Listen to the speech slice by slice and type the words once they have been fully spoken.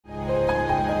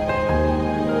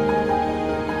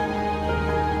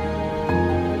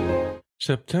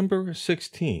September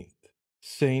 16th,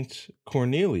 Saints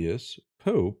Cornelius,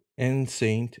 Pope, and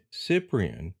Saint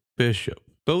Cyprian, Bishop.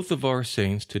 Both of our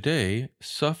saints today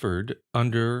suffered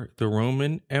under the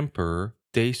Roman Emperor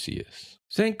Decius.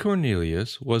 Saint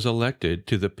Cornelius was elected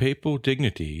to the papal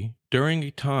dignity during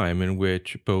a time in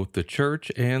which both the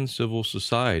church and civil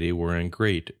society were in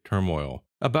great turmoil.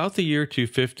 About the year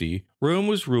 250, Rome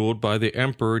was ruled by the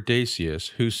Emperor Decius,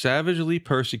 who savagely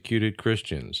persecuted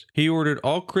Christians. He ordered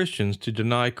all Christians to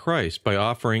deny Christ by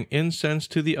offering incense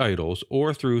to the idols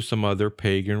or through some other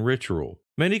pagan ritual.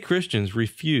 Many Christians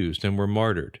refused and were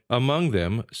martyred, among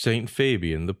them Saint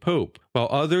Fabian the Pope, while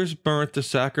others burnt the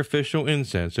sacrificial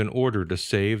incense in order to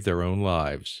save their own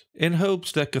lives. In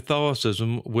hopes that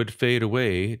Catholicism would fade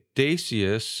away,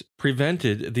 Decius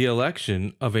prevented the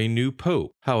election of a new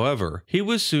pope. However, he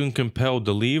was soon compelled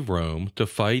to leave Rome to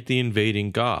fight the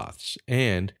invading Goths,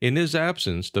 and in his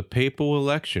absence the papal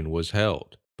election was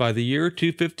held. By the year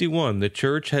 251, the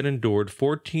Church had endured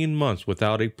 14 months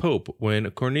without a pope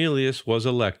when Cornelius was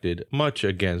elected, much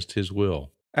against his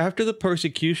will. After the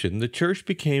persecution, the Church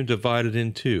became divided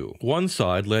in two. One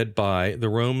side, led by the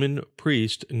Roman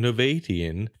priest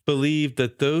Novatian, believed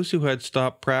that those who had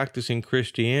stopped practicing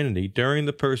Christianity during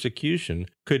the persecution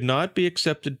could not be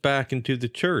accepted back into the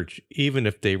Church, even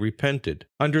if they repented.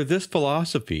 Under this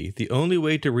philosophy, the only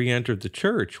way to re-enter the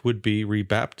Church would be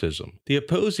rebaptism. The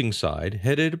opposing side,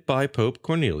 headed by Pope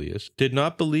Cornelius, did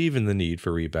not believe in the need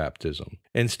for rebaptism.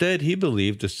 Instead, he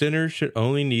believed the sinners should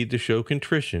only need to show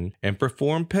contrition and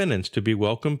perform penance to be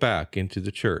welcomed back into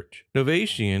the Church.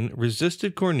 Novatian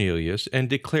resisted Cornelius and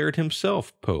declared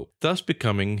himself pope, thus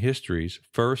becoming history's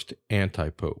first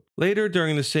anti-pope. Later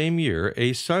during the same year,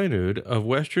 a synod of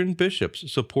Western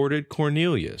bishops supported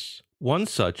Cornelius. One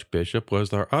such bishop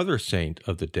was our other saint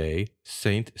of the day,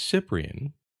 Saint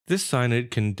Cyprian. This synod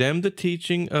condemned the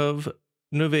teaching of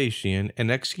Novatian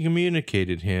and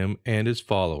excommunicated him and his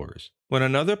followers. When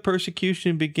another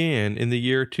persecution began in the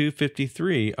year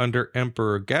 253 under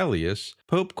Emperor Gallius,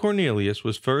 Pope Cornelius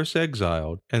was first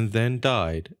exiled and then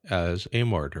died as a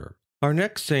martyr. Our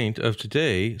next saint of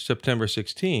today, September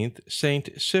 16th, Saint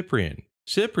Cyprian.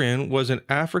 Cyprian was an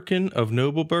African of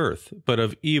noble birth, but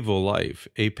of evil life,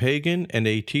 a pagan and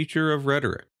a teacher of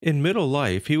rhetoric. In middle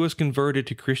life, he was converted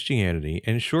to Christianity,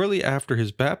 and shortly after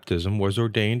his baptism was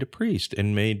ordained a priest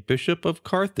and made Bishop of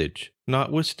Carthage,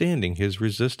 notwithstanding his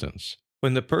resistance.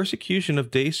 When the persecution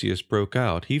of Decius broke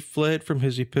out, he fled from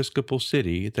his episcopal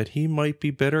city that he might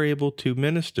be better able to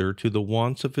minister to the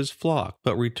wants of his flock,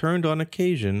 but returned on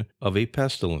occasion of a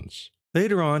pestilence.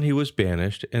 Later on he was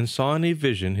banished and saw in a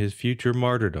vision his future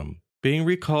martyrdom. Being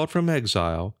recalled from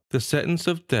exile, the sentence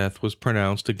of death was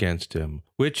pronounced against him,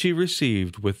 which he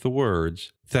received with the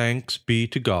words, "Thanks be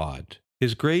to God."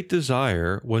 His great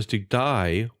desire was to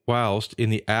die whilst in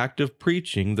the act of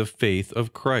preaching the faith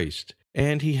of Christ,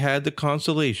 and he had the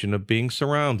consolation of being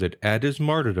surrounded at his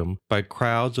martyrdom by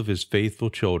crowds of his faithful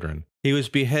children. He was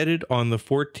beheaded on the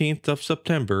 14th of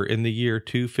September in the year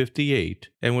 258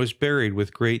 and was buried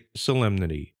with great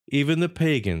solemnity. Even the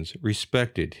pagans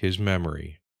respected his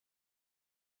memory.